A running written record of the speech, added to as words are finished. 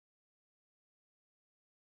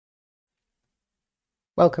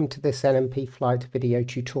Welcome to this NMP flight video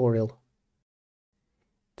tutorial.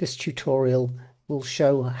 This tutorial will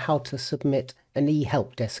show how to submit an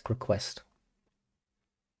e-Helpdesk request.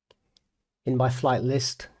 In my flight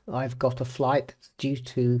list, I've got a flight that's due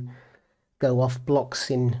to go off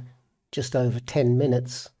blocks in just over 10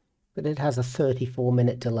 minutes, but it has a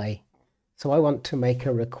 34-minute delay. So I want to make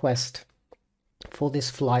a request for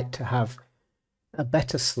this flight to have a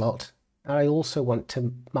better slot. I also want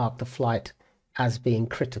to mark the flight as being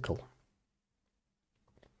critical.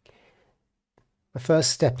 The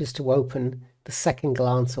first step is to open the second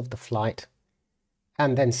glance of the flight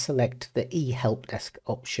and then select the e-Helpdesk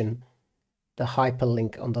option, the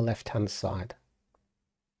hyperlink on the left-hand side.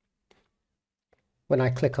 When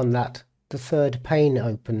I click on that, the third pane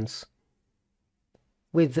opens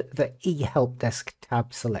with the e-Helpdesk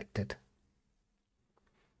tab selected.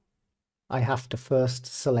 I have to first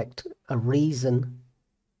select a reason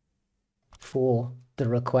for the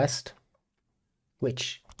request,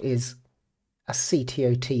 which is a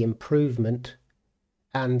CTOT improvement,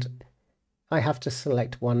 and I have to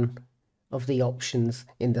select one of the options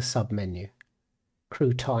in the submenu.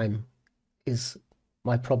 Crew time is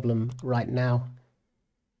my problem right now,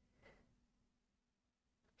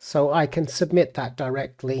 so I can submit that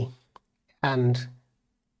directly and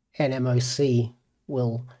NMOC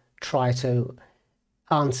will try to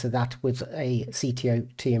answer that with a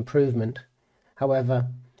CTOT improvement. However,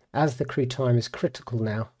 as the crew time is critical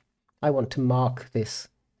now, I want to mark this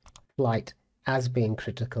flight as being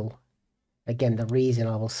critical. Again, the reason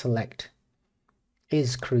I will select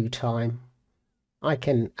is crew time. I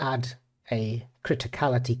can add a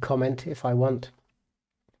criticality comment if I want.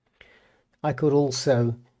 I could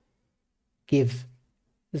also give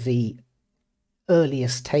the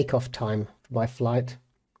earliest takeoff time for my flight,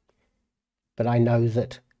 but I know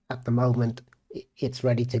that at the moment it's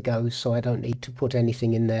ready to go, so I don't need to put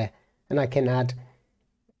anything in there. And I can add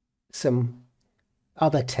some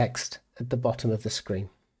other text at the bottom of the screen.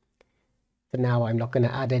 For now, I'm not going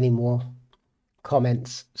to add any more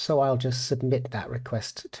comments, so I'll just submit that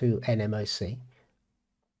request to NMOC.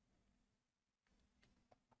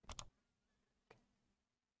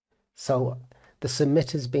 So the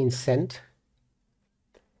submit has been sent.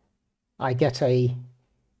 I get a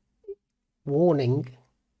warning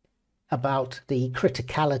about the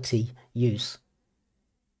criticality use,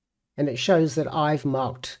 and it shows that I've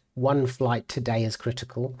marked one flight today as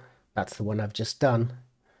critical. That's the one I've just done,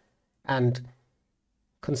 and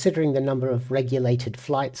considering the number of regulated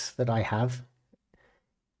flights that I have,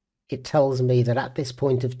 it tells me that at this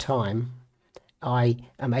point of time I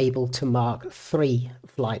am able to mark 3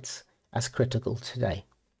 flights as critical today.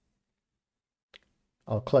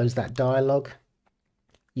 I'll close that dialog.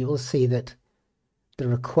 You will see that the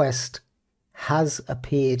request has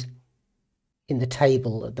appeared in the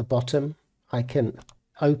table at the bottom. I can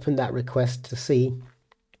open that request to see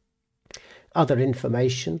other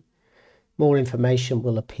information. More information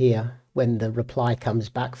will appear when the reply comes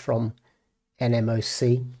back from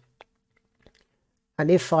NMOC. And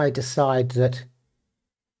if I decide that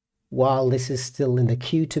while this is still in the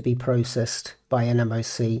queue to be processed by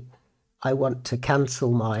NMOC, I want to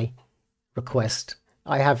cancel my request,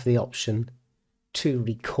 I have the option to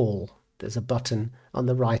recall. There's a button on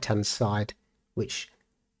the right-hand side which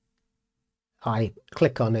I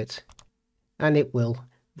click on it and it will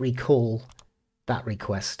recall that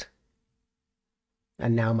request.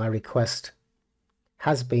 And now my request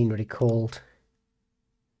has been recalled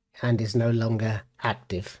and is no longer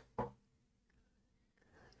active.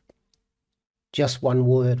 Just one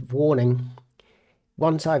word of warning: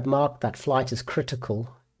 once I've marked that flight as critical,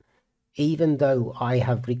 even though I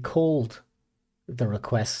have recalled the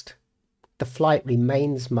request, the flight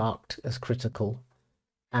remains marked as critical,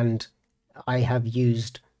 and I have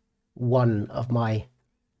used one of my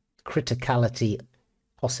criticality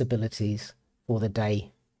possibilities for the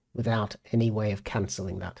day without any way of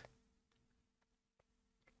cancelling that.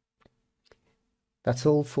 That's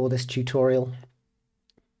all for this tutorial.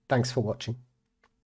 Thanks for watching.